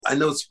I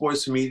know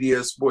sports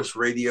media, sports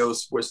radio,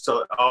 sports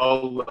tele,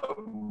 all of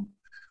them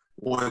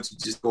want to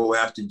just go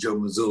after Joe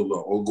Mazzulla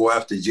or go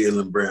after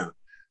Jaylen Brown.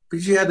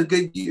 But you had a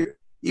good year.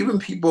 Even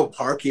people are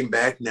harking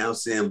back now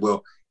saying,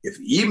 well, if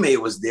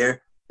Ime was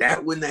there,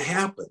 that wouldn't have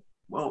happened.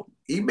 Well,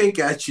 Ime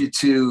got you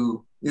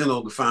to,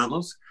 the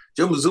finals.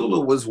 Joe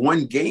Mazzulla was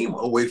one game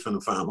away from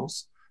the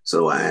finals.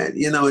 So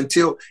and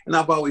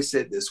I've always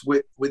said this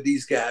with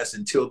these guys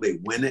until they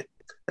win it.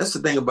 That's the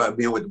thing about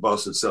being with the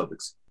Boston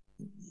Celtics.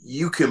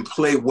 You can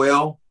play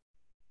well.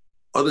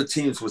 Other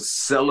teams would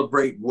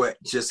celebrate what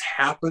just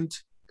happened.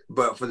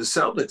 But for the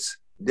Celtics,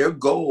 their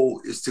goal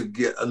is to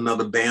get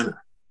another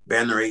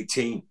banner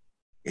 18.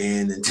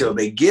 And until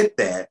they get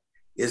that,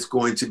 it's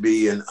going to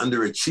be an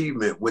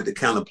underachievement with the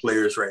kind of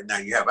players right now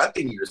you have. I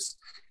think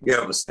you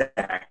have a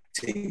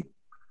stacked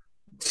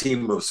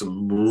team of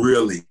some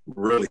really,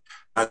 really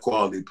high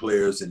quality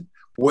players. And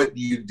what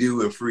do you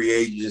do in free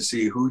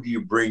agency? Who do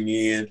you bring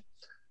in?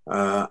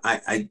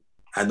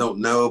 I don't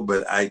know,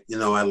 but I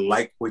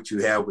like what you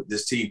have with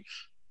this team.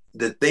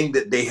 The thing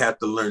that they have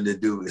to learn to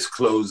do is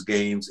close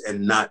games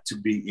and not to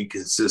be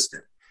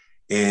inconsistent.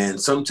 And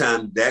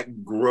sometimes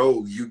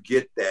you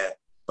get that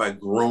by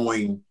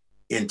growing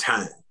in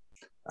time.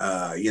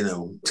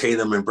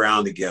 Tatum and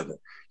Brown together.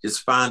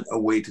 Just find a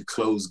way to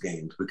close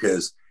games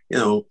because,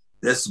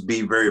 let's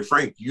be very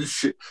frank.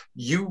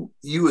 You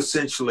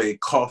essentially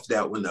coughed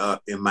that one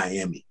up in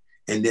Miami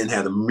and then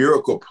had a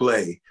miracle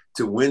play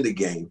to win the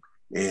game.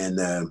 And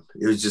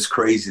it was just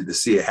crazy to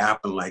see it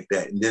happen like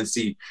that and then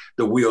see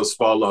the wheels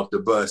fall off the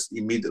bus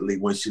immediately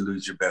once you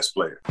lose your best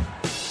player.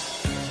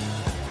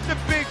 The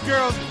big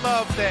girls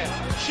love that.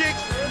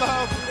 Chicks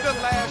love the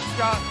last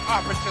shot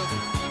opportunity.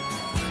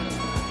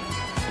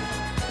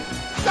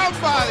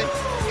 Somebody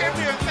give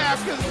me a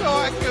napkin so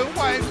I can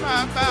wipe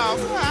my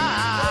mouth.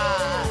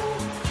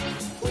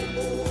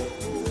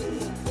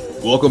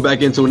 Welcome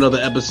back into another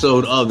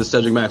episode of the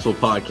Cedric Maxwell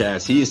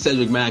Podcast. He is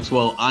Cedric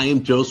Maxwell. I am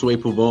Josue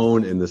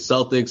Pavone, and the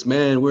Celtics,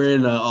 man, we're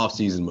in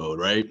off-season mode,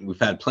 right? We've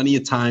had plenty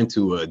of time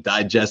to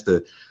digest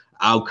the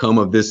outcome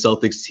of this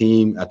Celtics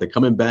team after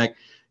coming back,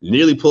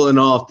 nearly pulling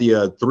off the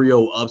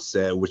 3-0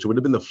 upset, which would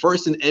have been the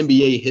first in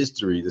NBA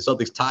history. The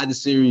Celtics tied the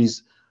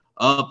series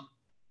up,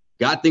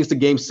 got things to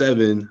Game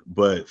 7,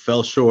 but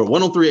fell short.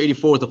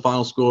 103-84 was the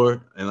final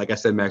score. And like I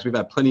said, Max, we've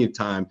had plenty of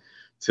time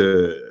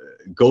to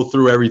go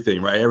through everything,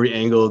 right? Every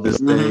angle of this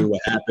thing, what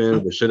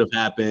happened, what should have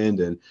happened.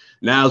 And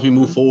now as we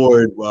move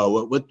forward,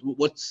 well,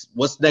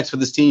 what's next for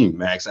this team,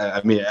 Max?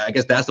 I mean, I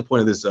guess that's the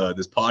point of this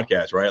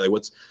podcast, right? Like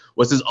what's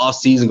this off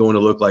season going to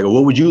look like? Or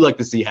what would you like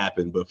to see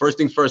happen? But first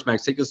things first,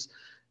 Max,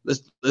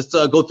 let's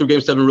go through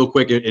Game 7 real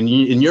quick. And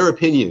in your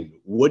opinion,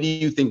 what do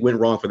you think went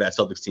wrong for that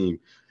Celtics team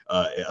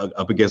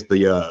up against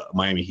the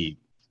Miami Heat?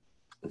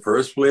 The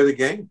first play of the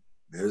game.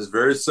 It was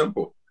very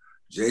simple.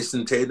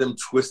 Jayson Tatum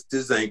twisted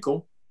his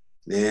ankle.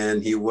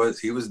 And he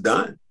was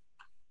done.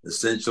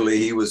 Essentially,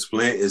 he was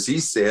playing, as he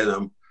said,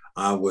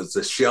 I was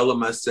a shell of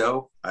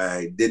myself.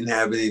 I didn't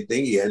have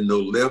anything. He had no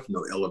lift,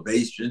 no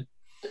elevation.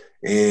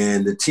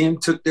 And the team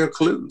took their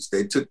clues.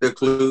 They took their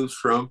clues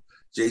from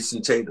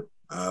Jayson Tatum.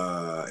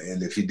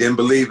 And if you didn't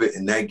believe it,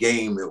 in that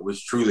game, it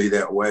was truly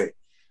that way.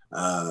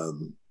 LeBron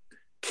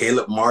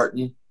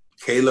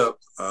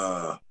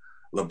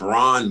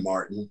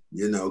Martin,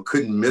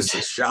 couldn't miss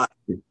a shot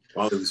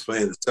while he was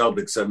playing the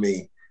Celtics. I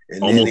mean,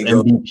 and almost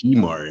MVP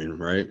Martin,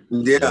 right?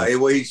 Yeah,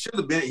 well, he should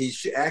have been. He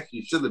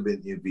actually should have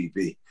been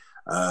MVP.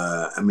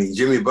 I mean,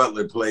 Jimmy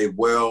Butler played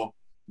well,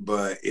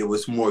 but it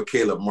was more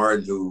Caleb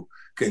Martin who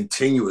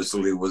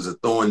continuously was a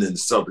thorn in the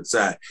Celtics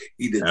side,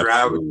 either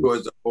driving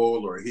towards the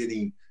hole or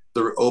hitting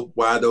the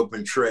wide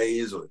open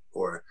trays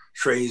or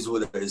trays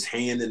with his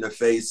hand in the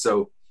face.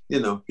 So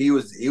he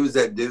was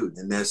that dude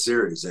in that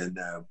series, and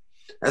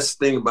that's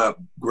the thing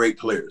about great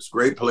players.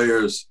 Great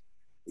players,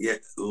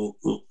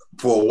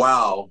 for a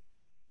while.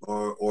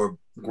 Or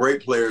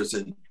great players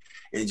and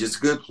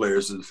just good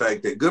players is the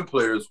fact that good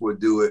players will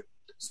do it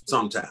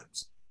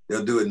sometimes.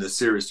 They'll do it in the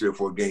series 3 or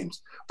 4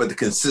 games. But the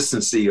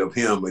consistency of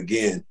him,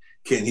 again,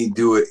 can he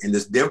do it in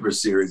this Denver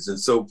series? And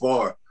so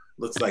far,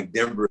 looks like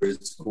Denver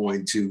is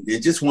going to,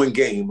 in just one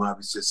game,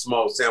 obviously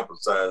small sample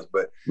size,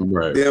 but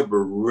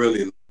Denver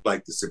really looked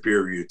like the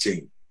superior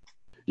team.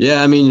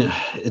 Yeah, I mean,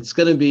 it's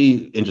going to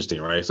be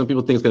interesting, right? Some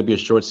people think it's going to be a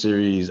short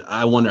series.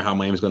 I wonder how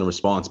Miami's going to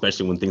respond,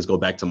 especially when things go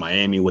back to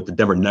Miami, what the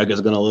Denver Nuggets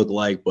are going to look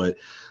like. But,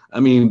 I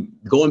mean,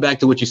 going back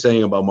to what you're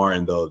saying about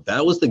Martin, though,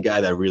 that was the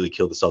guy that really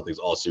killed the Celtics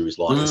all series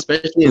long,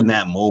 especially in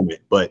that moment.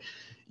 But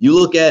you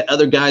look at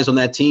other guys on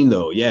that team,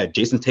 though. Yeah,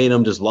 Jayson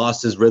Tatum just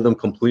lost his rhythm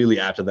completely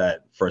after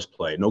that first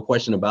play. No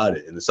question about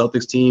it. And the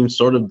Celtics team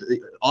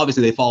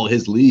obviously they follow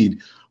his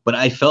lead. But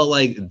I felt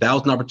like that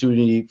was an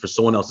opportunity for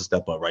someone else to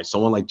step up, right?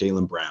 Someone like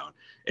Jaylen Brown.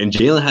 And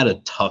Jaylen had a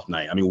tough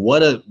night. I mean,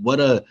 what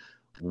a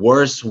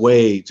worse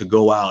way to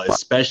go out,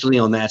 especially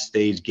on that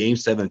stage, Game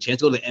 7, chance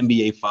to go to the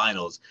NBA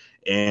Finals.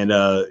 And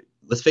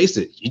let's face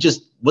it, he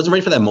just wasn't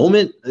ready for that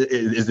moment.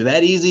 Is it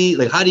that easy?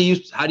 Like, how do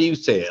you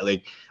say it?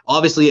 Like,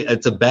 obviously,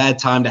 it's a bad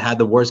time to have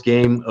the worst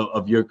game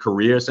of your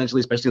career,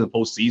 essentially, especially in the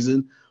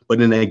postseason. But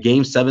in a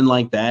game 7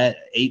 like that,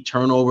 8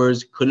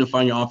 turnovers, couldn't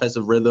find your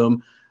offensive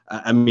rhythm.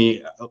 I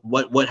mean,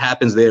 what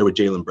happens there with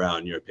Jaylen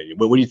Brown, in your opinion?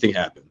 What do you think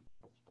happened?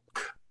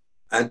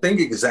 I think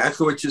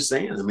exactly what you're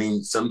saying. I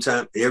mean,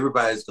 sometimes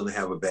everybody's going to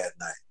have a bad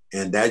night.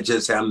 And that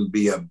just happened to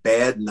be a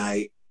bad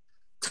night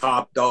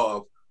topped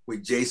off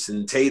with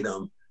Jayson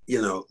Tatum,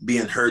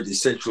 being hurt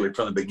essentially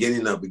from the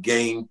beginning of the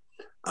game.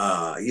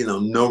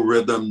 No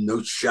rhythm,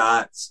 no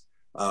shots.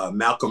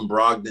 Malcolm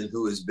Brogdon,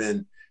 who has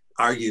been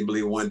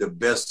arguably one of the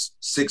best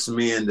 6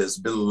 men that's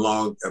been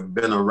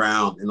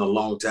around in a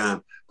long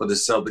time for the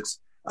Celtics.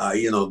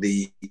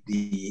 The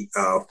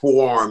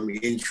forearm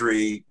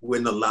injury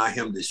wouldn't allow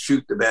him to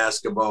shoot the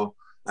basketball.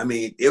 I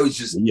mean, it was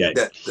just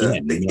the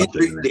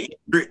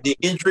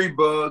injury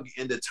bug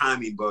and the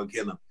timing bug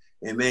hit him.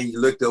 And man, you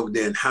looked over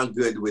there, and how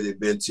good would it have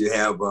been to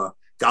have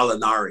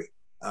Gallinari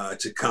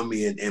to come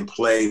in and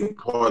play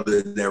part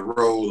of that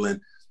role?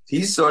 And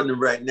he's starting to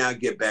right now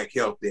get back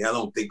healthy. I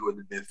don't think it would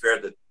have been fair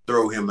to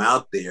throw him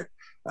out there.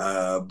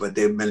 But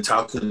they've been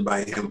talking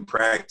about him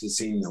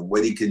practicing and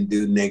what he can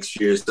do next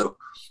year. So,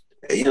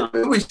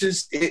 it was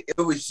just it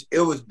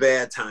was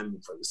bad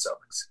timing for the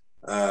Celtics.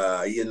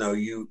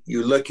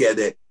 You look at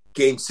it.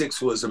 Game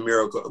 6 was a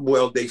miracle.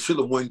 Well, they should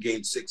have won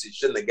Game 6. It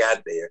shouldn't have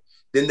got there.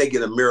 Then they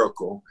get a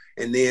miracle,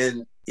 and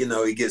then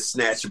it gets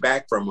snatched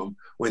back from them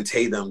when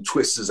Tatum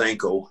twists his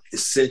ankle.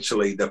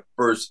 Essentially, the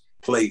first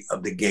play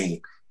of the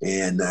game,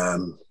 and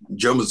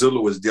Joe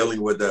Mazzulla was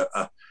dealing with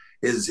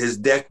his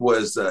deck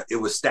was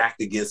it was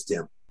stacked against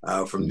him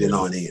from then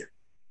on in.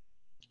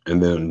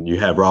 And then you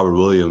have Robert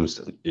Williams.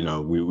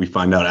 We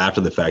find out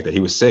after the fact that he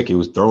was sick. He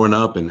was throwing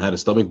up and had a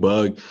stomach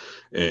bug.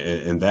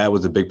 And that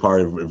was a big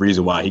part of the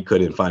reason why he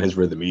couldn't find his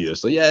rhythm either.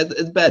 So, yeah,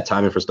 it's bad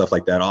timing for stuff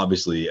like that,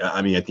 obviously.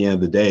 I mean, at the end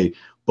of the day.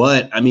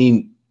 But, I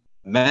mean,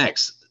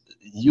 Max,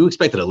 you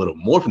expected a little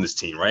more from this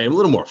team, right? A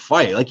little more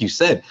fight. Like you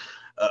said,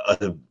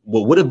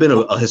 what would have been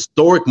a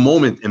historic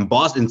moment in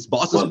Boston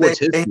sports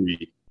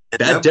history,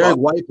 that Derek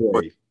White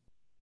play.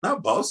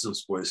 Not Boston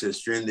sports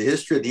history, in the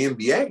history of the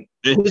NBA.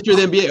 The history of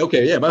the NBA?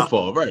 Okay, yeah, my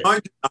fault, right.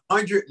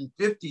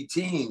 150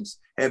 teams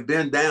had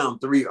been down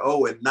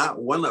 3-0, and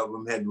not one of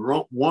them had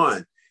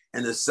won.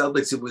 And the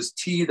Celtics, it was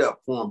teed up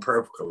for them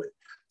perfectly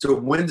to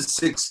win the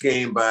 6th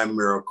game by a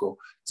miracle.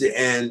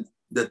 And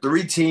the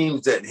 3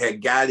 teams that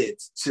had got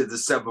it to the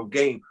 7th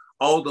game,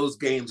 all those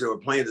games that were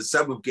playing, the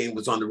 7th game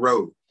was on the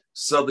road.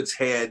 Celtics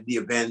had the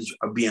advantage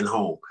of being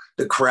home,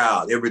 the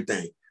crowd,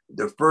 everything.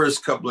 The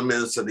first couple of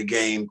minutes of the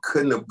game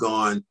couldn't have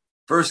gone.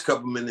 First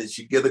couple of minutes,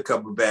 you get a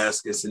couple of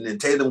baskets, and then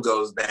Tatum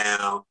goes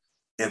down.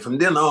 And from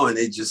then on,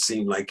 it just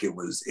seemed like it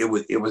was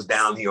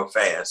downhill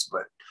fast.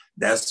 But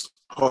that's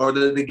part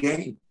of the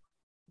game,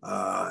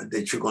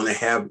 that you're going to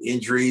have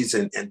injuries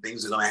and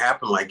things are going to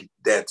happen like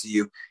that to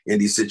you in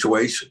these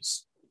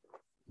situations.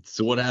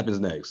 So what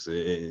happens next,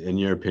 in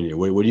your opinion?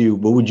 What would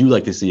you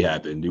like to see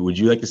happen? Would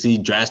you like to see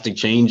drastic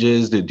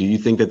changes? Do you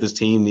think that this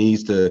team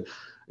needs to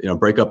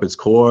break up its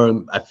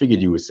core? I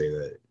figured you would say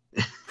that.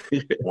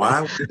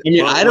 Why?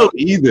 I don't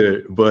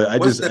either, but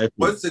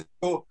what's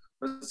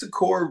the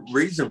core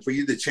reason for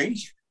you to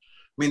change it?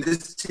 I mean,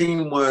 this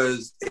team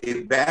was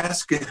a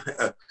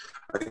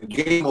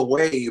game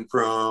away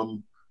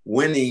from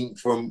winning,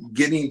 from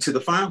getting to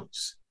the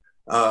finals.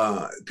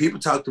 People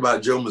talked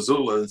about Joe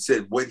Mazzulla and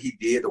said what he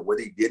did or what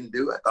he didn't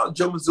do. I thought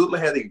Joe Mazzulla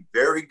had a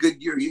very good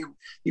year.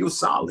 He was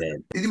solid. Yeah.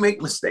 Did he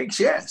make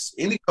mistakes? Yes.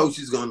 Any coach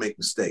is going to make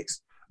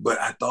mistakes. But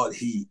I thought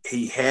he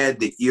had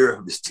the ear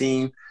of his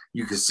team.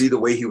 You could see the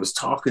way he was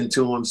talking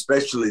to him,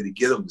 especially to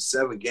get them to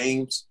 7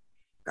 games.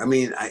 I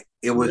mean, I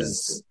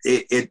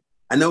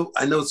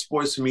know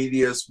sports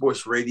media,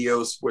 sports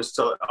radio, sports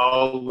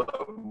all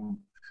of them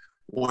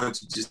want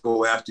to just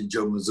go after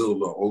Joe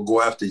Mazzulla or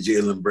go after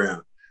Jaylen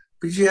Brown.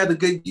 But you had a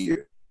good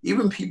year.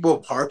 Even people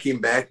are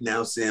harking back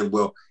now saying,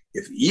 well,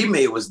 if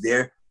Ime was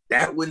there,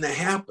 that wouldn't have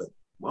happened.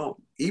 Well,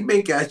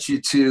 Ime got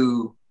you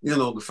to,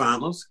 the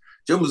finals.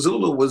 Joe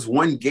Mazzulla was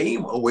 1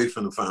 game away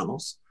from the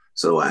finals.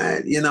 So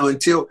and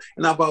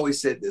I've always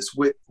said this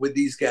with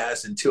these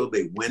guys, until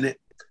they win it.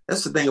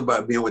 That's the thing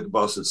about being with the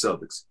Boston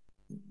Celtics.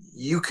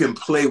 You can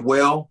play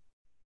well.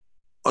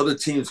 Other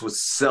teams would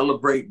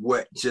celebrate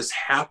what just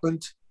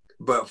happened.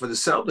 But for the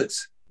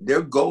Celtics,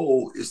 their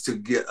goal is to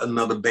get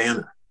another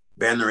banner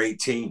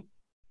 18.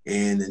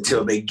 And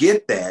until they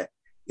get that,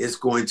 it's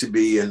going to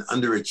be an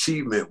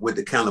underachievement with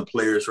the kind of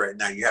players right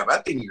now you have. I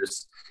think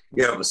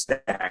you have a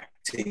stacked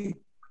team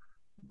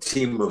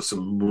of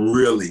some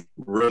really,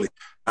 really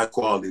high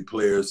quality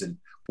players. And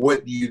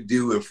what do you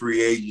do in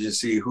free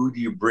agency? Who do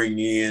you bring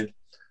in?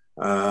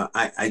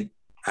 I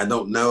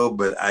don't know,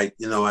 but I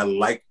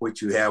like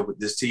what you have with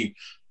this team.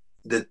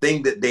 The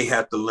thing that they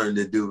have to learn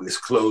to do is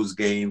close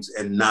games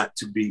and not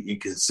to be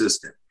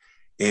inconsistent.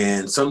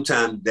 And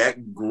sometimes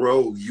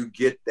you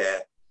get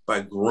that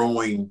by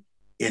growing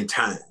in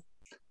time.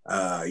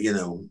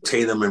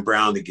 Tatum and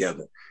Brown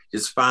together.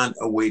 Just find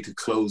a way to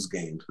close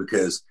games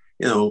because,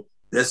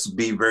 let's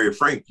be very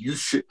frank.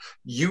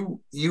 You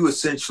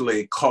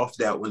essentially coughed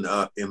that one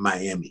up in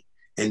Miami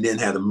and then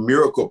had a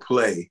miracle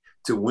play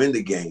to win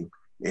the game.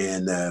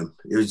 And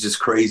it was just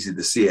crazy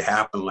to see it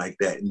happen like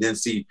that, and then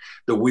see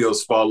the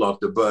wheels fall off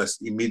the bus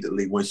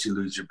immediately once you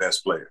lose your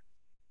best player.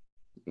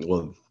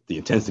 Well, the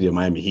intensity of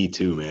Miami Heat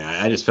too, man.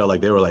 I just felt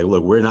like they were like,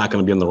 look, we're not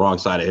going to be on the wrong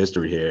side of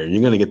history here.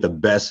 You're going to get the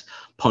best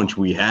punch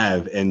we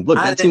have. And look,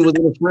 that team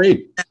wasn't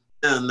afraid.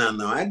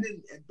 No. I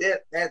didn't.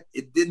 That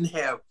it didn't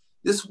have.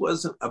 This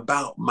wasn't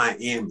about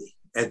Miami.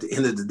 At the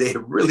end of the day,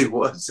 it really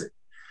wasn't.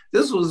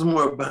 This was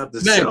more about the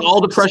Celtics.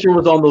 All the pressure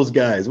was on those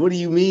guys. What do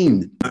you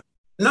mean?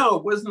 No,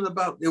 it wasn't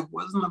about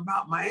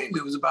Miami.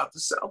 It was about the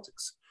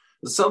Celtics.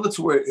 The Celtics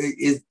were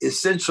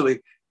essentially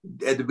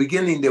at the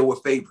beginning they were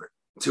favored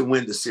to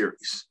win the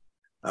series.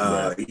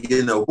 Right.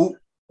 You know,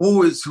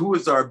 who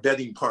is our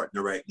betting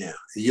partner right now?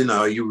 You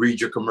know, you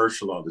read your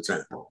commercial all the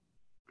time.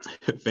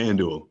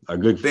 FanDuel, a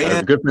good friend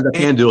of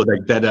FanDuel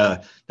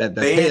that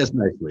pay us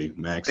nicely,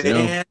 Max.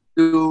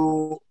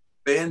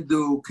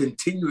 FanDuel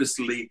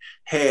continuously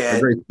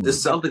had the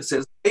Celtics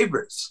as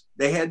favorites.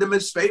 They had them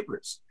as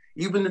favorites.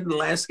 Even in the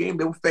last game,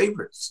 they were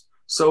favorites.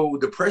 So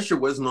the pressure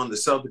wasn't on the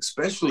Celtics,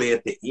 especially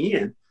at the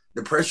end.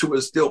 The pressure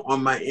was still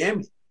on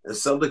Miami. The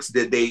Celtics,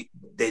 did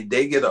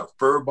they get a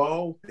fur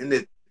ball in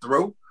their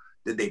throat?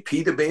 Did they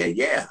pee the bed?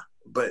 Yeah.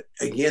 But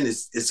again,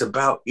 it's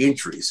about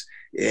injuries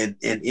and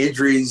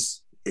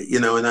injuries, you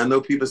know, and I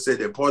know people say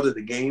they're part of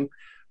the game,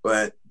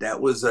 but that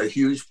was a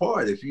huge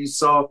part. If you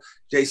saw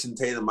Jayson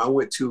Tatum, I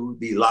went to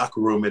the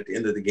locker room at the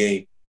end of the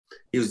game.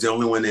 He was the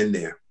only one in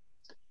there.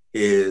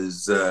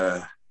 His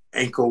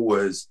ankle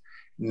was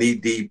knee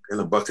deep in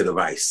a bucket of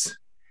ice.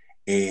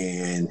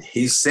 And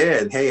he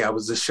said, hey, I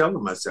was a shell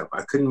of myself.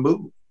 I couldn't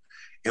move.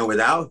 And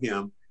without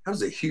him, that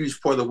was a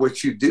huge part of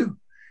what you do.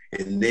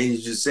 And then you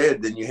just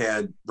said, then you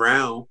had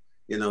Brown,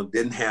 you know,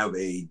 didn't have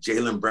a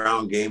Jaylen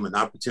Brown game, an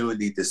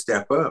opportunity to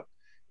step up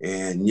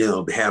and, you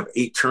know, have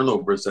 8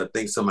 turnovers. I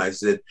think somebody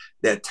said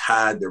that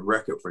tied the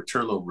record for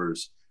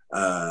turnovers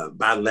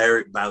by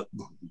Larry,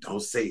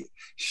 don't say it.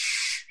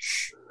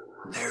 Shh,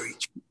 Larry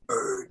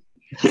Bird.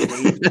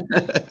 Who's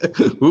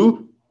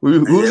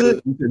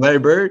it? Larry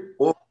Bird?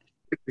 Well,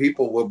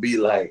 people will be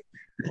like,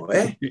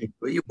 what?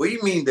 What do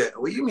you mean that?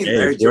 What do you mean, hey,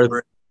 Larry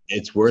Bird?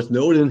 It's worth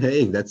noting.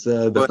 Hey, that's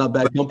not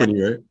bad company,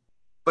 right?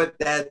 But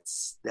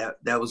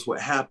that was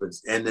what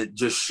happens, and it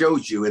just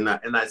shows you. And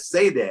I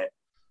say that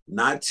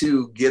not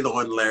to get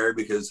on Larry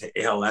because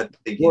hell, I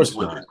think he's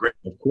one of the great.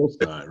 Of course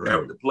not,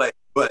 right? To play,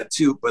 but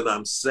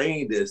I'm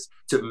saying this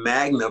to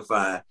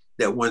magnify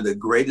that one of the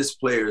greatest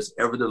players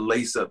ever to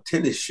lace up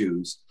tennis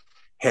shoes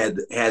had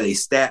a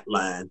stat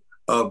line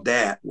of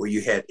that where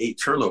you had 8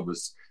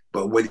 turnovers.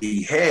 But what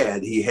he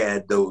had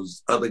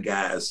those other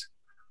guys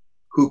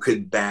who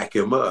could back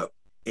him up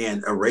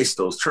and erase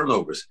those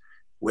turnovers.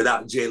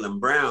 Without Jaylen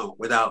Brown,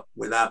 without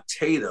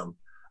Tatum,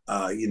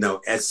 you know,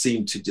 that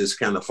seemed to just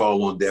kind of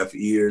fall on deaf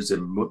ears.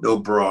 And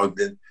no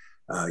Brogdon,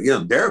 you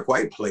know, Derek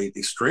White played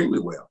extremely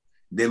well.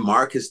 Then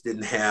Marcus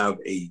didn't have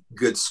a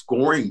good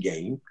scoring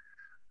game.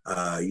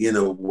 You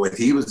know, what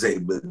he was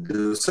able to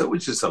do. So it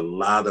was just a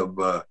lot of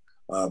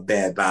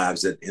bad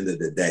vibes at the end of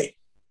the day.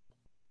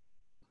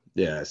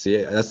 Yeah, see,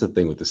 that's the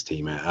thing with this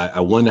team, man. I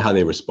wonder how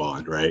they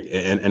respond, right?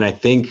 And I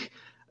think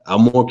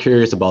I'm more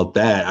curious about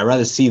that. I'd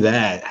rather see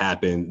that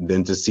happen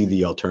than to see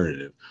the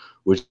alternative,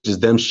 which is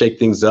them shake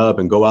things up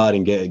and go out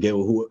and get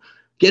who.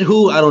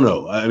 I don't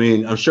know. I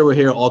mean, I'm sure we're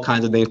hearing all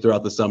kinds of names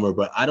throughout the summer,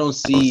 but I don't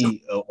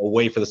see a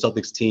way for the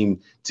Celtics team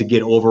to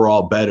get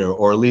overall better,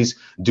 or at least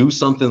do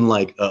something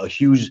like a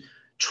huge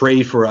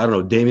trade for, I don't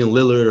know, Damian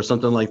Lillard or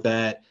something like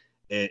that.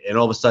 And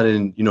all of a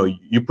sudden, you know,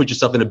 you put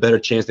yourself in a better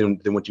chance than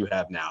what you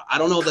have now. I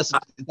don't know if that's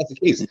the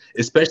case,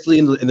 especially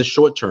in the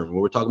short term,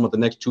 where we're talking about the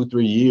next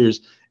 2-3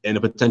 years and a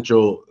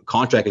potential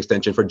contract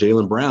extension for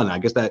Jaylen Brown. I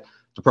guess that's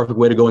the perfect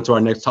way to go into our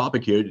next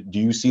topic here. Do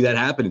you see that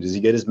happening? Does he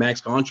get his max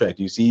contract?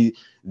 Do you see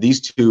these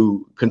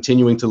two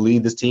continuing to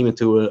lead this team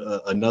into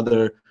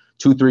another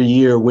 2-3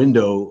 year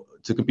window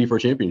to compete for a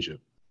championship?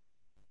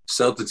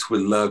 Celtics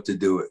would love to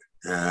do it.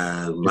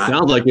 It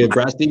sounds like it.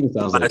 Brad Stevens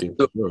sounds like it.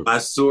 Sure. My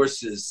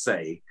sources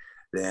say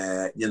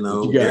that, you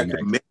know, I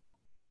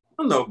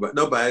don't know, but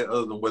nobody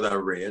other than what I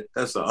read.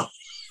 That's all.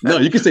 No,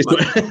 you can say say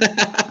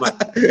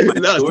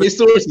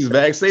sources,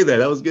 Max. Say that.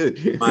 That was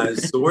good. My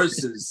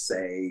sources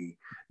say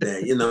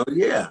that, you know,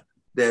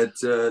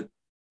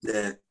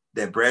 that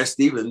Brad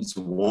Stevens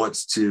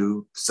wants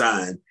to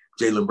sign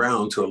Jaylen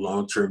Brown to a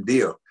long-term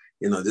deal.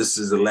 You know, this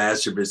is the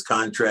last of his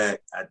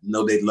contract. I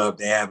know they'd love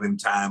to have him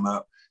time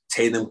up.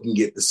 Tatum can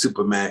get the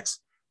supermax,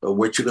 but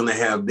what you're going to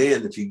have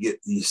then, if you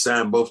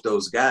sign both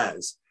those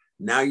guys,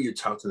 now you're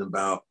talking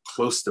about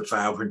close to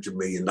 $500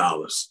 million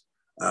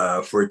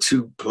for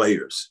 2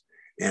 players.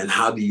 And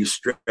how do you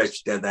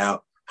stretch that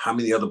out? How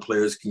many other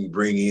players can you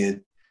bring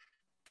in?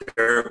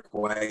 Derek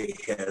White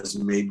has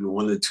maybe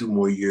 1 or 2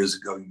 more years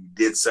ago. You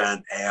did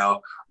sign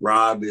Al.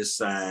 Rob is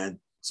signed.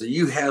 So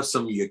you have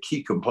some of your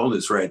key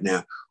components right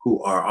now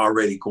who are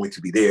already going to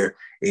be there.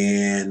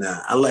 And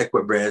I like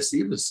what Brad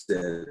Stevens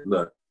said.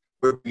 Look,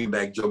 we're bringing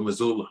back Joe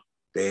Mazzulla.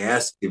 They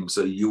asked him,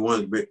 so you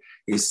want to bring,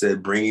 he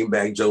said, bringing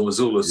back Joe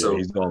Mazzulla.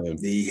 Yeah, so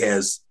he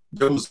has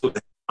Joe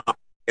Mazzulla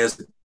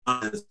has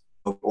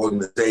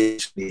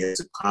organization. He has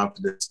the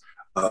confidence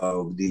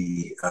of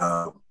the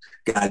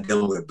guy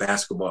dealing with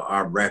basketball,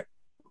 our rep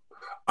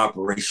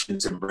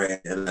operations and brand.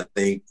 And I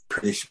think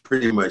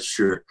pretty much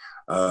sure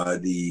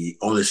the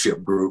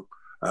ownership group,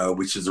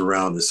 which is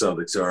around the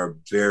Celtics, are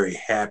very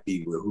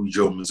happy with who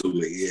Joe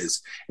Mazzulla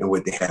is and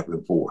what they have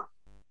him for.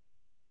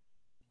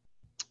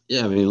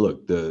 Yeah, I mean,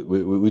 look,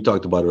 we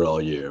talked about it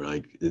all year.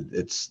 Like,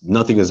 it's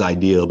nothing is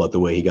ideal about the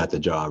way he got the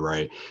job,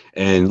 right?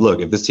 And look,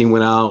 if this team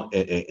went out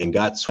and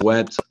got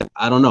swept,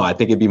 I don't know. I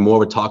think it'd be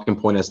more of a talking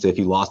point as to if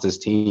he lost his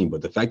team.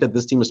 But the fact that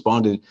this team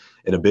responded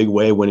in a big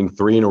way, winning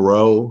 3 in a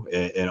row,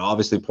 and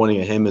obviously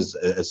pointing at him as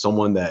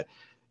someone that,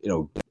 you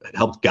know,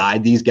 helped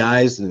guide these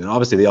guys, and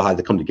obviously they all had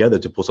to come together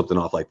to pull something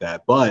off like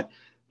that. But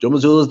Joe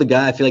Mazzulla is the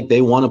guy I feel like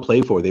they want to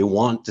play for. They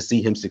want to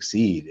see him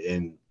succeed.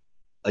 And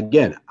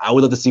again, I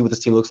would love to see what this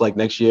team looks like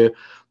next year,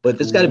 but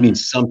there's got to be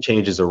some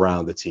changes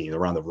around the team,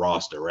 around the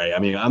roster, right? I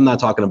mean, I'm not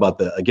talking about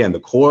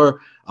the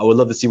core. I would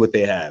love to see what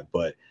they have,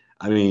 but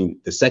I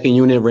mean, the second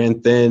unit ran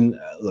thin.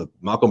 Look,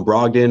 Malcolm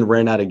Brogdon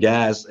ran out of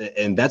gas,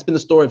 and that's been the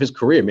story of his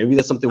career. Maybe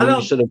that's something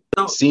we should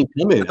have seen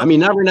coming. I mean,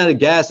 not ran out of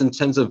gas in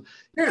terms of,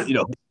 you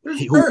know,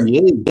 who he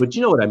is, but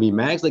you know what I mean,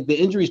 Max? Like, the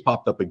injuries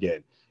popped up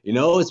again. You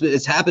know,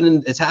 it's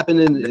happening. It's happened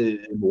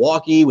in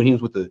Milwaukee when he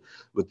was with the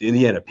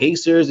Indiana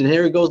Pacers, and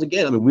here it goes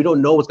again. I mean, we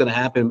don't know what's going to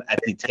happen at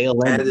the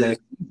tail end of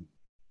next season.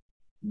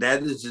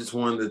 That is just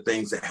one of the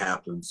things that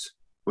happens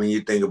when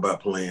you think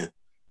about playing.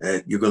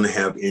 You're going to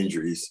have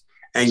injuries,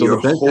 and so you're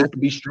the bench has to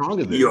be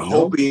stronger. You're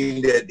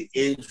hoping that the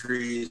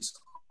injuries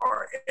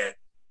are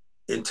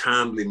in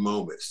timely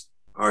moments.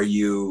 Are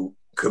you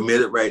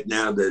committed right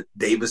now that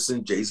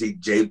Davison,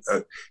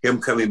 him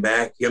coming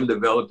back, him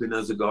developing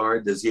as a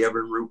guard? Does he have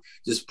any room?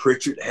 Does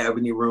Pritchard have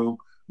any room?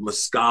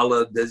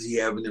 Muscala, does he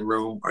have any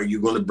room? Are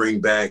you going to bring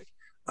back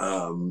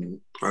all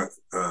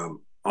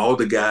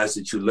the guys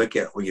that you look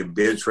at on your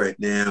bench right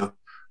now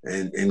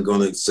and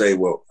going to say,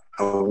 well,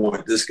 I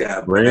want this guy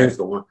back?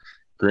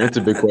 Grant's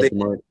a big question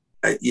mark.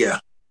 Yeah.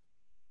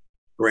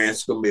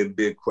 Grant's going to be a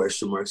big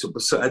question mark.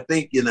 So I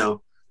think, you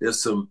know,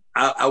 there's some.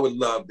 I would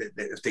love that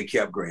if they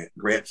kept Grant.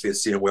 Grant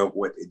fits in well with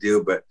what they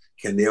do, but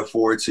can they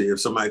afford to? If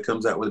somebody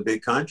comes out with a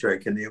big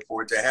contract, can they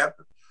afford to have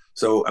him?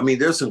 So I mean,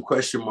 there's some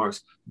question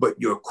marks. But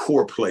your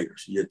core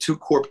players, your 2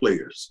 core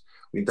players.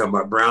 When you talk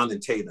about Brown and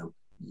Tatum,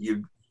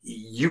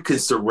 you can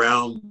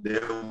surround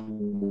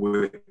them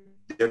with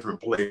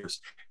different players.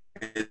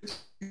 And,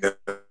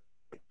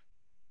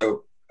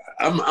 so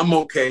I'm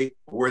okay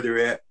where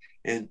they're at.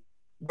 And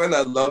what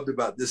I loved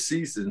about this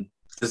season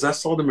is I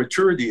saw the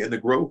maturity and the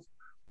growth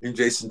in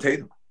Jayson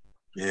Tatum.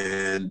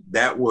 And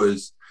that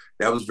was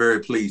very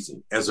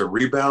pleasing. As a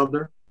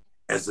rebounder,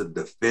 as a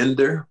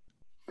defender,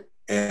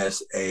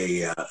 as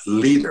a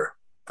leader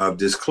of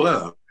this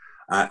club,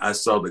 I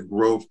saw the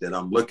growth that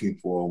I'm looking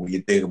for when you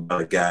think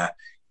about a guy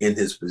in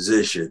his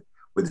position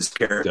with his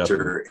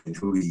character and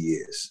who he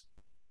is.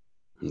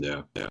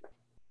 Yeah.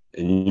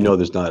 And you know,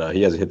 there's not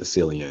he hasn't hit the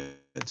ceiling yet,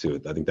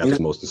 too. I think that's what's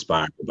most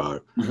inspiring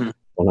about it.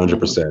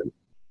 100%.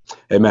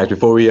 Hey, Max,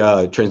 before we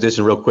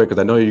transition real quick, because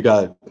I know you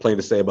got plenty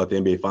to say about the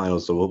NBA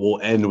Finals, so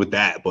we'll end with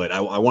that. But I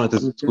wanted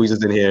to squeeze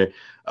this in here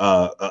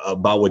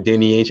about what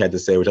Danny Ainge had to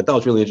say, which I thought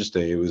was really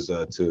interesting. It was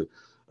to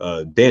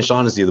Dan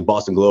Shaughnessy of the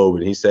Boston Globe,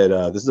 and he said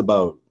this is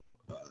about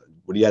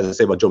what he has to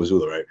say about Joe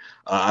Mazzulla, right?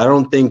 I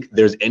don't think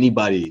there's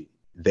anybody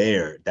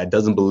there that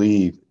doesn't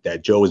believe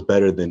that Joe is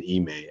better than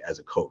Ime as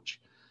a coach.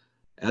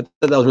 And I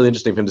thought that was really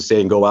interesting for him to say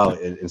and go out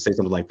and say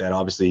something like that.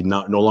 Obviously,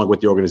 no longer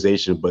with the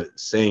organization, but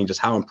saying just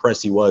how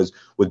impressed he was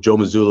with Joe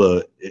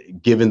Mazzulla,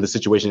 given the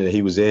situation that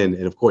he was in.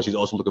 And, of course, he's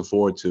also looking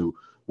forward to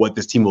what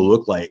this team will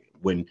look like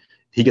when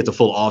he gets a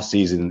full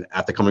offseason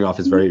after coming off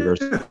his very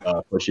first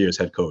year as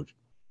head coach.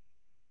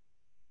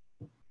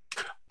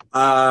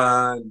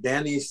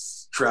 Danny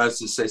tries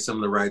to say some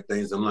of the right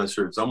things. I'm not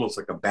sure. It's almost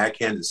like a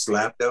backhanded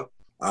slap, though.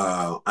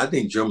 I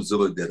think Joe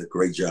Mazzulla did a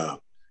great job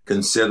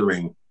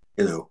considering,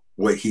 you know,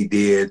 what he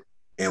did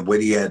and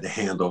what he had to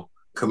handle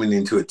coming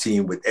into a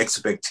team with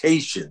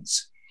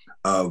expectations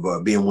of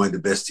being one of the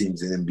best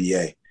teams in the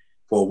NBA.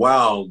 For a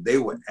while, they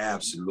were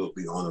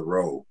absolutely on a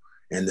roll.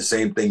 And the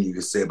same thing you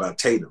could say about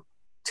Tatum.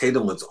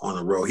 Tatum was on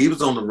a roll. He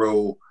was on the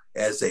roll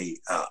as a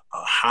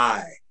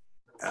high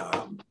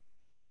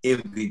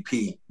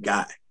MVP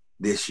guy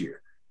this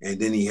year. And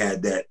then he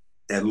had that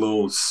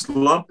little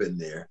slump in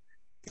there.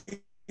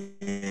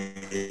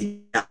 And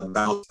he got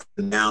bounced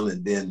down,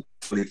 and then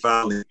he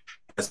finally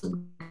has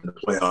in the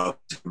playoffs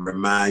to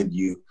remind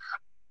you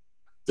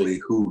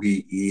who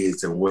he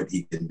is and what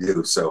he can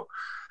do. So,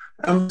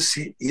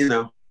 you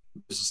know,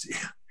 it was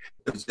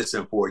just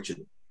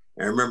unfortunate.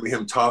 I remember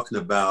him talking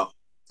about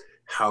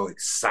how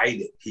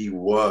excited he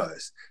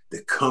was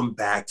to come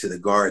back to the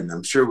Garden.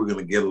 I'm sure we're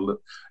going to get a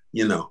little,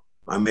 you know,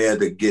 I may have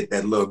to get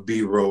that little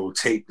B-roll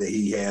tape that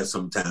he has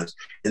sometimes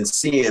and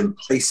seeing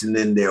placing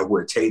in there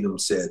where Tatum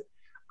said,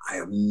 I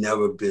have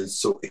never been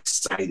so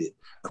excited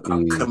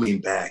about coming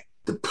back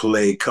to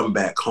play, come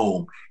back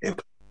home and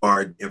play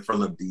hard in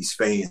front of these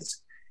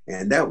fans.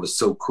 And that was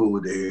so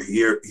cool to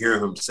hear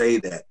him say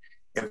that,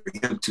 and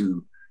for him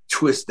to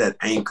twist that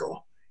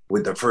ankle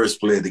with the first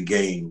play of the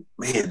game,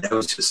 man, that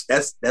was just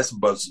that's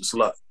Buzz's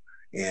luck.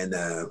 And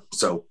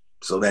so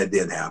that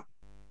did happen.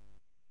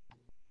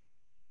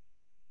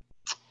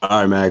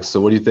 All right, Max.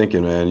 So what are you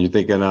thinking, man? You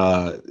thinking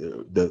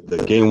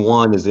the game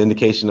one is an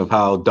indication of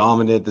how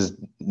dominant this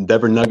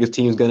Denver Nuggets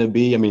team is going to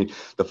be? I mean,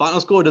 the final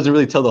score doesn't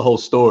really tell the whole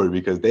story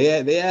because they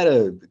had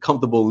a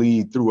comfortable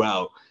lead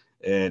throughout,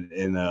 and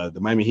the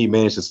Miami Heat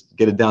managed to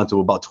get it down to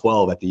about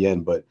 12 at the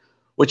end. But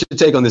what's your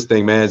take on this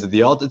thing, man? Is it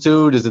the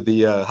altitude? Is it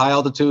the high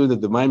altitude that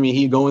the Miami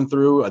Heat going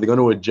through? Are they going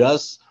to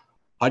adjust?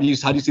 How do you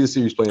see the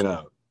series playing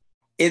out?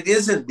 It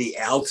isn't the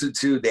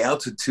altitude. The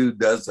altitude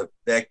does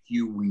affect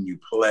you when you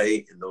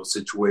play in those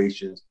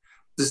situations.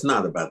 It's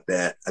not about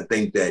that. I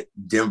think that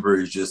Denver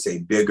is just a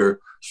bigger,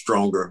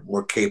 stronger,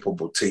 more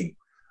capable team.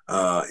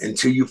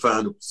 Until you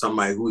find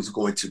somebody who is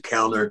going to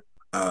counter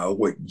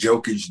what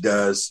Jokic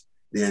does,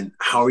 then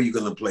how are you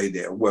going to play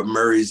there? What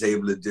Murray's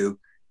able to do.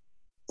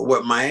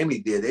 What Miami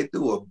did, they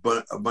threw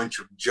a bunch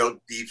of junk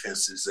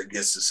defenses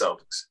against the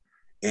Celtics.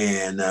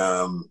 And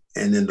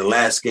in the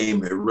last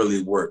game, it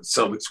really worked.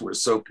 Celtics were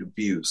so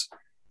confused.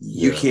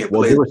 You can't play.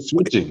 Well, they were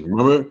switching.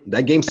 Remember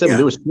that game 7?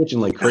 They were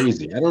switching like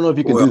crazy. I don't know if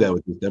you can do that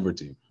with this Denver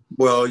team.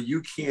 Well,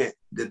 you can't.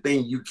 The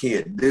thing you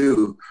can't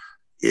do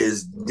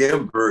is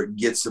Denver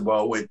gets the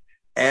ball when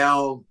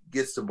Al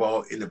gets the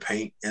ball in the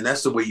paint, and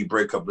that's the way you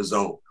break up a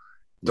zone.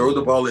 Throw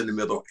the ball in the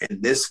middle,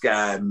 and this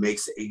guy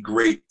makes a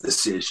great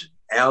decision.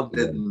 Al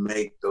didn't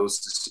make those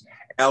decisions.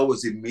 Al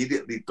was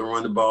immediately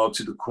throwing the ball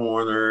to the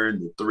corner,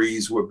 and the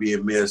threes were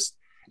being missed.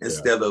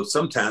 Instead of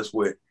sometimes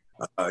what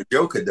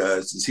Joker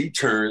does is he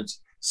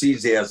turns,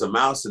 sees there's a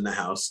mouse in the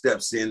house,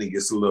 steps in and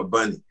gets a little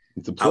bunny.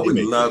 I would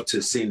love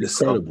to see the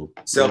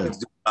Celtics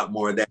do a lot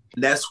more of that.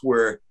 And that's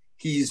where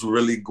he's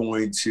really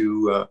going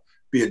to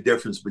be a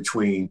difference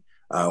between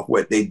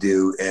what they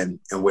do and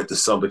what the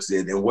Celtics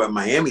did and what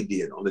Miami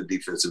did on the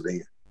defensive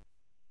end.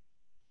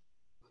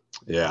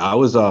 Yeah, I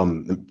was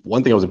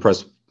one thing I was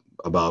impressed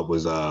about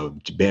was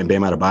Bam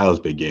Adebayo's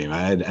big game.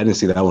 I didn't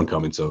see that one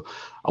coming, so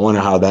I wonder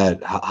how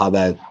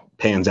that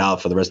pans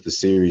out for the rest of the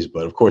series.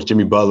 But of course,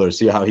 Jimmy Butler,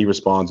 see how he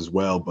responds as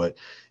well. But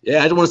yeah,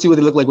 I just want to see what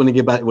they look like when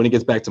he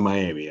gets back to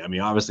Miami. I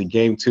mean, obviously,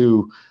 game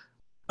 2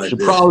 should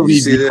probably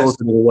be closer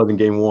than it was in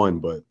game 1.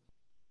 But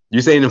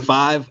you're saying in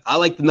 5? I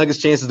like the Nuggets'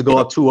 chances to go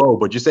up 2-0.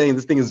 But you're saying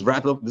this thing is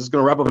wrapped up. This is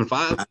going to wrap up in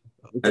 5?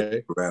 Okay,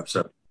 it wraps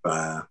up in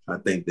 5. I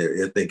think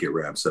it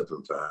wraps up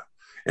in 5.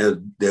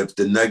 And if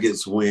the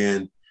Nuggets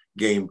win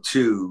game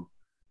 2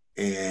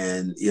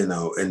 and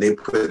they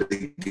put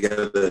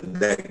together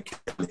that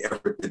kind of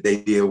effort that they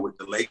did with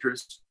the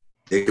Lakers,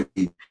 it could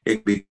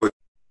be quicker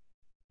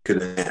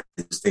than that.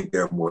 I just think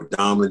they're a more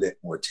dominant,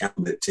 more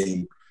talented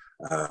team.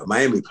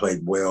 Miami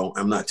played well.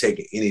 I'm not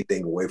taking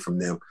anything away from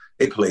them.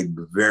 They played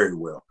very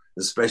well,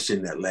 especially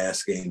in that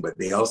last game, but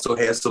they also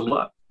had some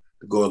luck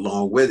to go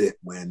along with it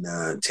when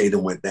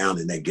Tatum went down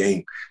in that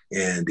game.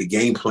 And the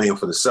game plan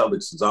for the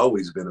Celtics has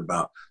always been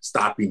about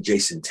stopping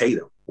Jayson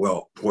Tatum.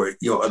 Well, for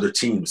other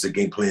teams, the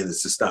game plan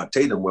is to stop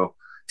Tatum. Well,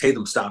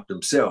 Tatum stopped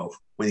himself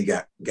when he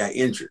got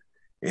injured.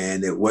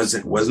 And it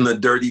wasn't a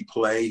dirty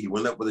play. He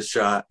went up with a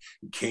shot,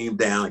 he came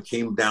down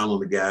on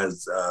the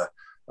guy's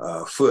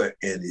foot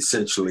and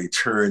essentially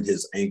turned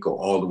his ankle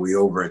all the way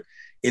over. And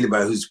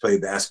anybody who's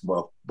played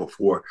basketball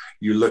before,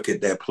 you look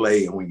at that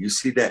play, and when you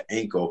see that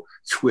ankle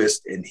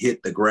twist and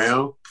hit the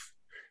ground,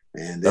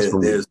 and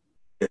there's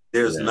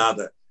not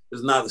a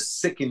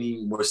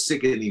more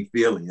sickening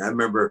feeling. I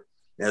remember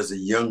as a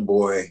young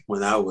boy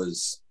when I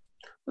was,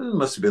 it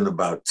must have been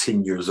about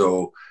 10 years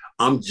old,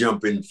 I'm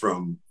jumping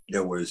from,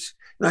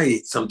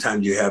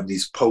 sometimes you have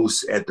these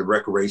posts at the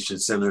recreation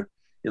center,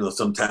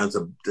 sometimes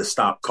to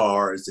stop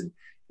cars, and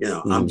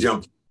I'm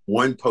jumping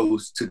one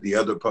post to the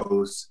other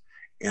post,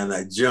 and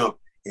I jump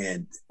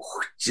and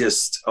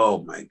just,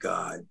 oh my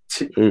God,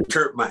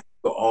 turned my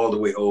ankle all the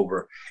way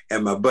over.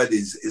 And my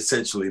buddies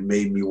essentially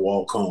made me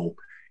walk home.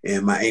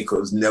 And my ankle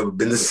has never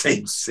been the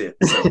same since.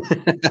 So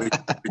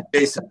with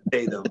Jayson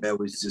Tatum, that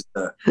was just,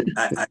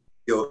 I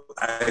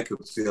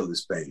could feel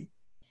his pain.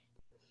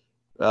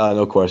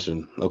 No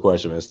question. Man.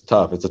 It's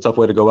tough. It's a tough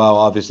way to go out,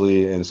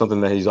 obviously, and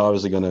something that he's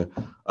obviously going to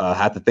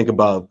have to think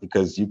about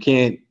because you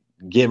can't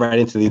get right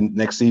into the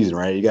next season,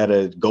 right? You got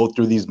to go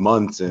through these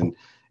months and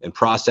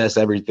process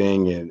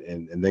everything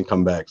and then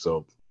come back.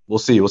 So we'll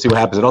see. We'll see what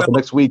happens. And also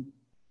next week,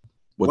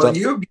 what's up?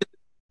 You're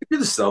the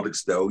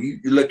Celtics, though. You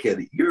look at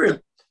it. You're in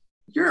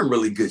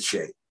really good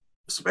shape,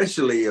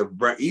 especially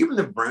even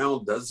if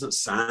Brown doesn't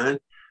sign.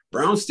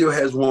 Brown still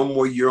has one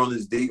more year on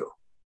his deal.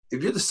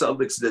 If you're the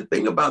Celtics, the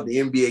thing about the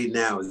NBA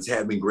now is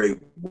having great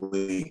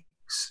wings.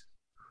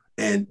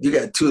 And you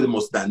got 2 of the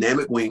most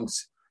dynamic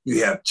wings.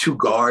 You have 2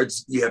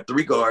 guards. You have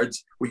 3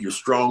 guards where you're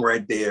strong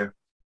right there.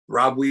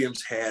 Rob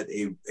Williams had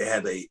a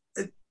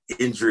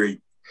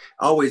injury,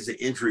 always an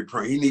injury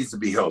prone. He needs to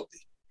be healthy.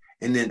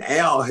 And then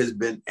Al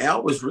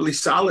was really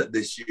solid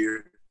this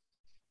year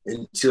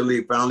until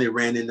he finally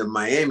ran into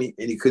Miami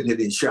and he couldn't hit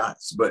any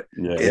shots. But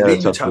you're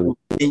talking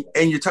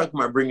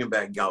about bringing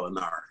back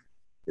Gallinari.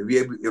 If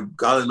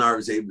Gallinari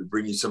is able to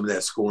bring you some of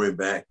that scoring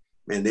back,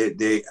 man,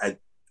 I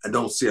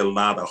don't see a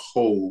lot of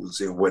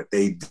holes in what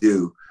they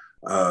do.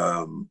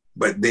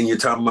 But then you're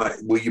talking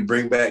about, will you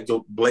bring back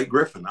Blake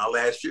Griffin? I'll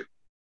ask you.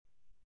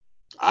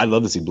 I'd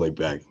love to see Blake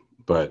back,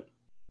 but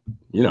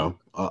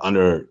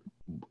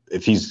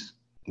if he's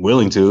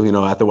willing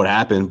to, after what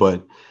happened.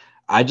 But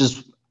I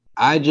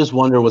just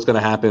wonder what's going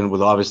to happen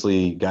with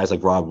obviously guys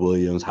like Rob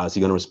Williams. How's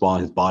he going to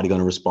respond? His body going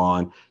to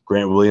respond?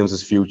 Grant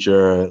Williams'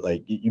 future.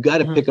 Like you got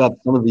to pick up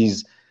some of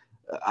these.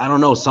 I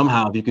don't know.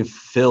 Somehow, if you can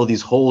fill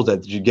these holes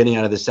that you're getting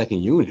out of the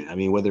second unit. I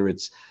mean, whether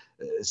it's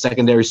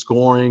secondary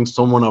scoring,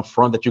 someone up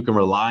front that you can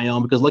rely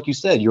on, because like you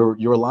said, you're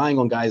relying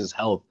on guys'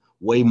 health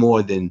way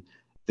more than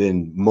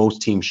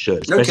most teams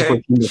should, especially for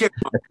a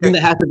team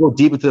that has to go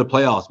deep into the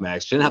playoffs,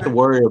 Max. Shouldn't have to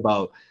worry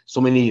about so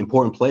many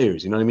important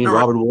players. You know what I mean?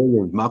 Robert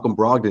Williams, Malcolm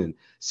Brogdon,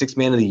 6th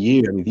man of the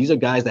year. I mean, these are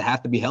guys that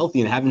have to be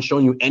healthy and haven't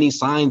shown you any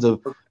signs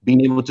of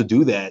being able to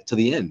do that to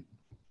the end.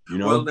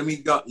 Well,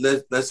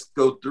 let's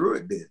go through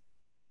it then.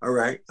 All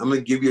right, I'm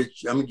gonna give you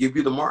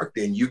the mark.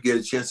 Then you get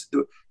a chance to do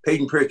it.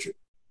 Peyton Pritchard.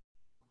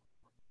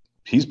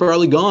 He's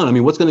probably gone. I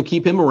mean, what's going to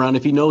keep him around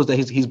if he knows that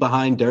he's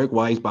behind Derek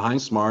White, he's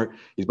behind Smart,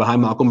 he's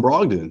behind Malcolm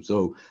Brogdon?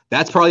 So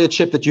that's probably a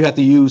chip that you have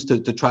to use to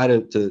try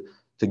to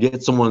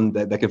get someone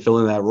that can fill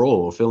in that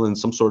role or fill in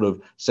some sort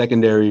of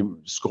secondary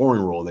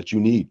scoring role that you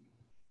need.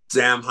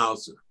 Sam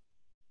Hauser.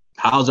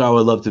 Hauser, I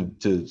would love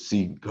to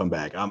see come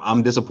back.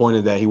 I'm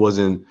disappointed that we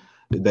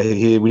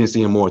didn't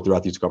see him more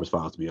throughout these conference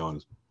finals, to be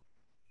honest.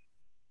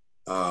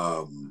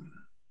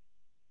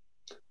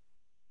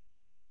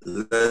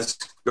 Let's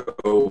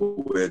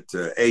go with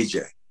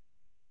AJ.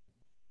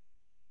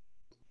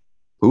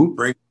 Who?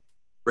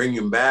 Bring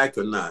him back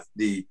or not?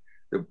 The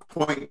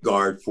point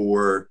guard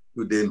who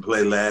didn't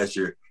play last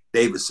year,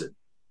 Davison.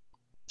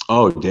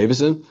 Oh,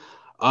 Davison.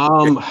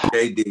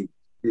 JD.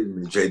 Excuse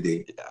me,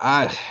 JD.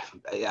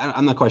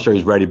 I'm not quite sure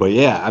he's ready, but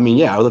I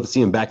would love to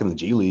see him back in the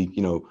G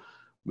League.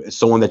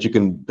 Someone that you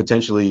can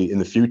potentially in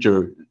the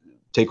future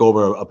take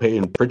over a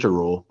Peyton Pritchard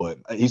role, but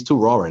he's too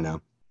raw right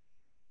now.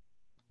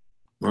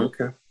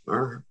 Okay. All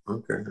right.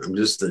 Okay. I'm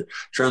just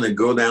trying to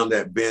go down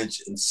that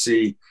bench and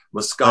see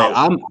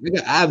Muscala.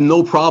 I have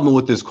no problem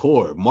with this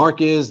core.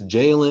 Marcus,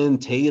 Jaylen,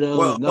 Tatum.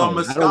 I don't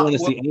want to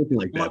see anything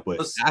like that.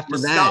 But after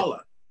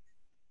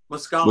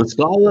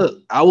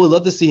Muscala, I would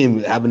love to see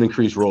him have an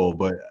increased role,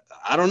 but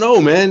I don't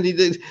know, man.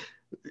 Dude,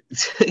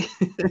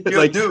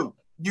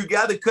 you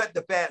got to cut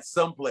the fat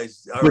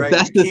someplace. All right.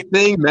 That's the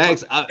thing,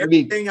 Max.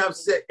 Everything I'm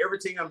saying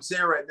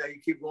right now, you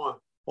keep going.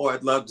 Oh,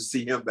 I'd love to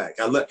see him back.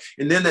 And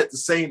then at the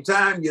same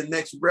time, your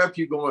next rep,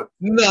 you're going.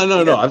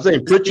 No. I'm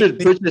saying Pritchard.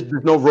 There's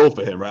no role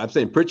for him, right? I'm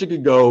saying Pritchard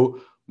could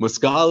go.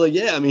 Muscala,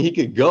 he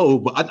could go.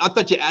 But I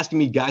thought you're asking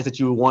me guys that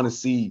you would want to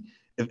see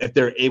if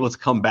they're able to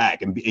come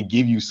back and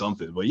give you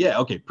something. But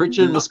okay,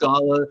 Pritchard,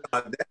 Muscala.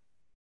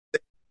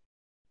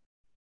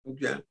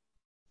 Okay.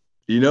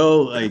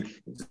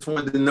 Just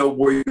wanted to know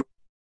where you.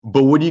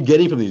 But what are you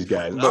getting from these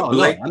guys? But I'm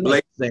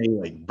not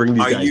saying bring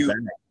these guys back.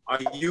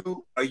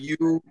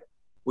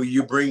 Will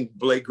you bring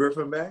Blake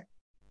Griffin back?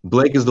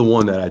 Blake is the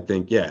one that I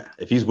think,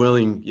 if he's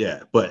willing,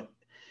 but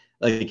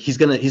he's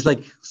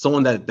like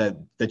someone that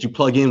you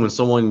plug in when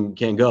someone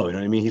can't go. You know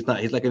what I mean? He's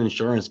like an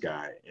insurance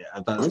guy.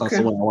 It's not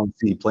someone I want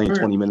to see playing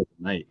 20 minutes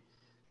a night.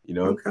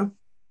 Okay.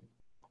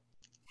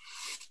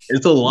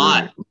 It's a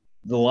lot.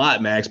 It's a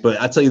lot, Max. But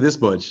I tell you this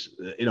much,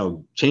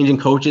 changing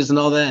coaches and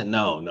all that.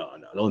 No,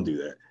 don't do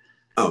that.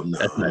 Oh no.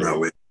 I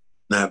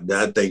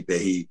think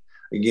that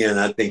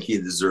I think he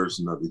deserves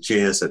another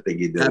chance. I think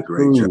he did a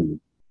great job.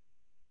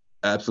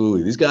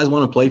 Absolutely. These guys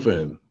want to play for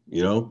him,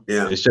 Yeah.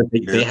 It's just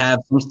they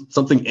have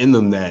something in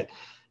them that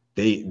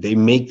they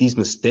make these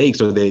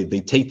mistakes or they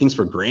take things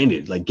for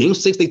granted. Like Game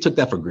 6, they took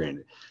that for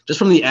granted. Just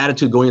from the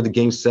attitude going into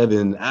Game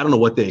 7, I don't know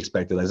what they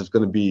expected. As it's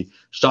going to be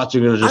shots are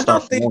going to just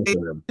start falling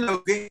for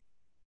them.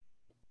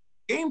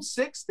 Game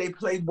 6, they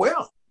played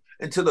well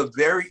until the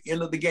very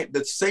end of the game.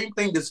 The same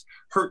thing that's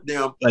hurt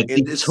them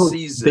in this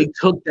season. They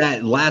took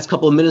that last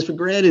couple of minutes for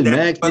granted,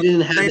 Max. They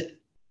didn't have it.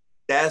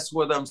 That's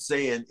what I'm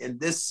saying. In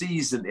this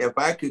season, if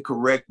I could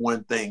correct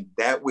one thing,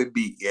 that would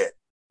be it.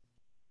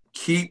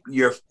 Keep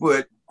your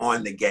foot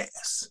on the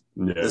gas.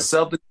 Yeah. The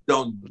Celtics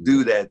don't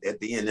do that at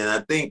the end. And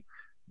I think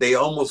they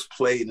almost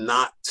played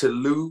not to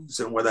lose.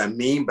 And what I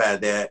mean by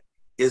that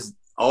is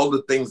all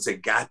the things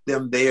that got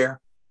them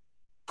there,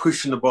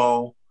 pushing the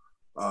ball,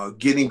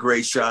 getting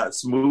great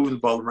shots, moving the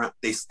ball around,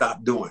 they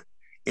stopped doing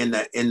in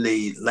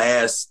the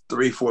last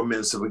 3-4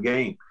 minutes of a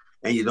game.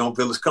 And you don't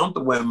feel as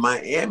comfortable. In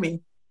Miami,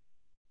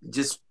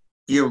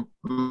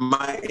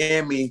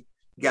 Miami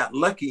got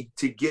lucky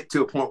to get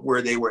to a point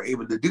where they were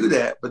able to do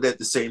that, but at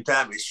the same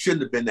time, it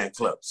shouldn't have been that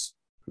close.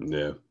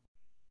 Yeah.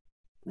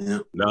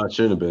 No, it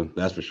shouldn't have been.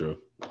 That's for sure.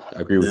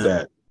 I agree with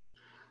that.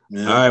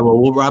 Yeah. All right. Well,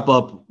 we'll wrap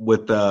up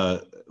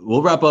the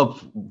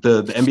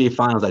NBA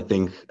Finals. I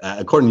think,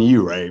 according to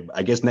you, right?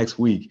 I guess next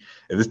week,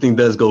 if this thing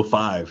does go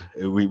 5,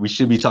 we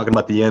should be talking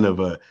about the end of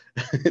the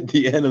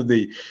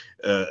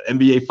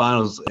NBA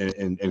Finals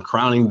and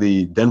crowning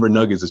the Denver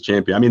Nuggets as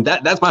champion. I mean,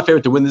 that's my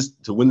favorite to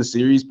win the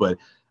series, but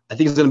I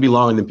think it's going to be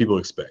longer than people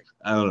expect.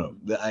 I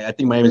don't know. I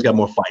think Miami's got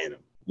more fight in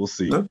them. We'll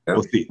see. Okay.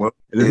 We'll see. Well,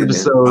 and this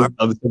episode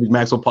of the Cedric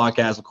Maxwell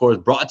podcast, of course,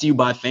 brought to you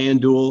by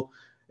FanDuel.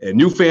 And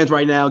new fans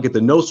right now get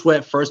the no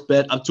sweat first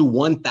bet up to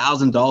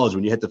 $1,000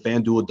 when you head to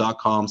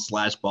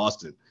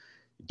FanDuel.com/Boston.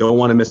 Don't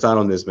want to miss out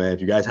on this, man. If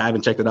you guys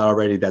haven't checked it out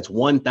already, that's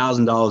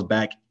 $1,000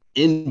 back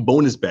in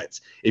bonus bets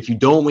if you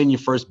don't win your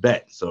first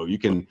bet. So you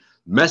can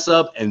mess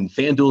up, and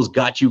FanDuel's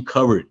got you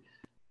covered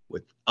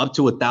with up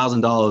to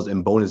 $1,000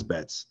 in bonus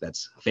bets.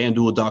 That's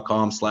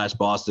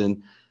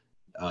FanDuel.com/Boston.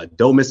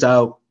 Don't miss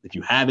out. If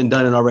you haven't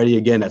done it already,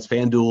 again, that's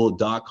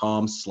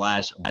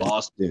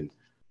FanDuel.com/Boston.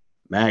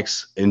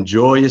 Max,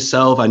 enjoy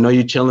yourself. I know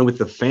you're chilling with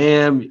the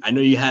fam. I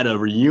know you had a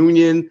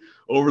reunion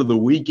over the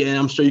weekend.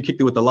 I'm sure you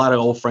kicked it with a lot of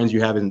old friends you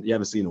haven't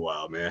seen in a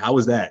while, man. How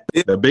was that?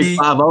 The big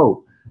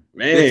 5-0.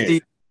 Man.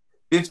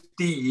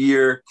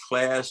 50-year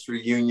class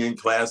reunion,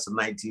 class of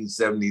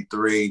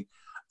 1973.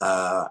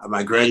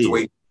 My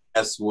graduating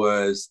class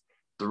was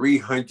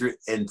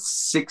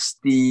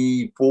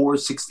 364,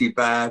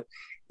 65.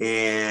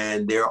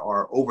 And there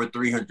are over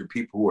 300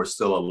 people who are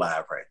still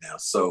alive right now.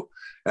 So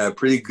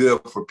pretty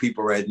good for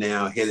people right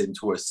now heading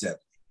towards 70.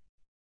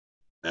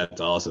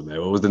 That's awesome,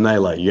 man. What was the night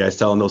like? You guys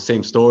telling those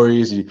same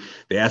stories?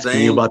 They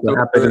asking you about what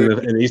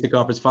happened in the Eastern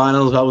Conference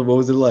Finals? What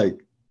was it like?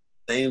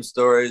 Same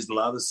stories. A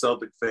lot of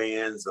Celtic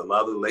fans, a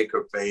lot of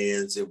Laker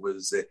fans. It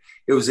was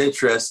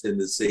interesting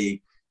to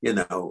see,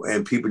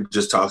 and people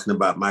just talking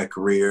about my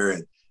career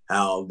and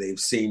how they've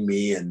seen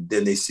me, and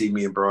then they see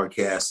me in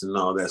broadcast and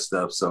all that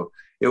stuff. So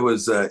it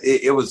was a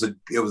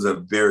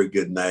very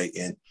good night,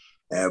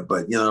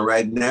 but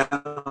right now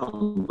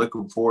I'm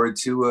looking forward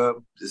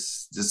to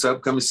this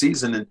upcoming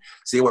season and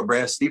seeing what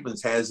Brad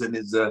Stevens has in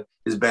his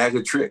bag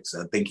of tricks.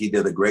 I think he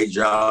did a great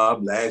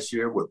job last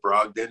year with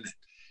Brogdon.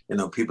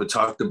 People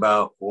talked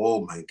about,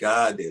 oh my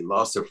God, they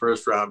lost their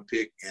first round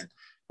pick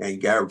and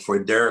got for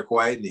Derek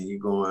White, and you're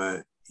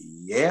going,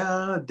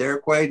 yeah,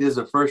 Derek White is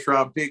a first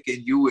round pick,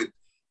 and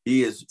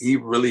he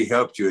really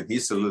helped you, and he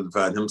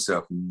solidified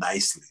himself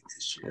nicely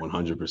this year.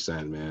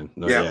 100%, man.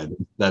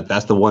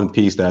 That's the one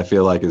piece that I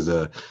feel like is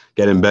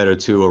getting better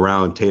too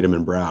around Tatum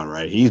and Brown,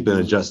 right? He's been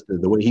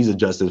adjusted. The way he's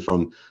adjusted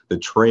from the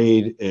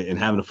trade and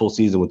having a full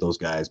season with those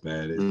guys,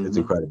 man, it's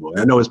incredible.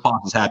 And I know his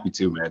pops is happy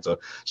too, man. So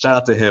shout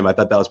out to him. I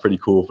thought that was pretty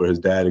cool for his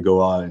dad to go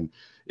on and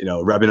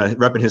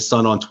repping his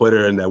son on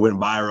Twitter, and that went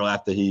viral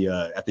after he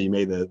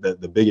made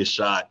the biggest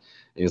shot.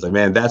 And he's like,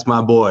 man, that's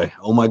my boy.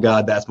 Oh, my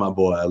God, that's my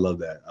boy. I love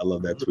that. I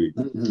love that tweet.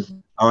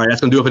 All right, that's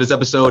going to do it for this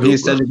episode. He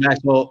is Cedric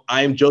Maxwell.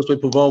 I am Josue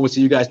Pavone. We'll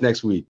see you guys next week.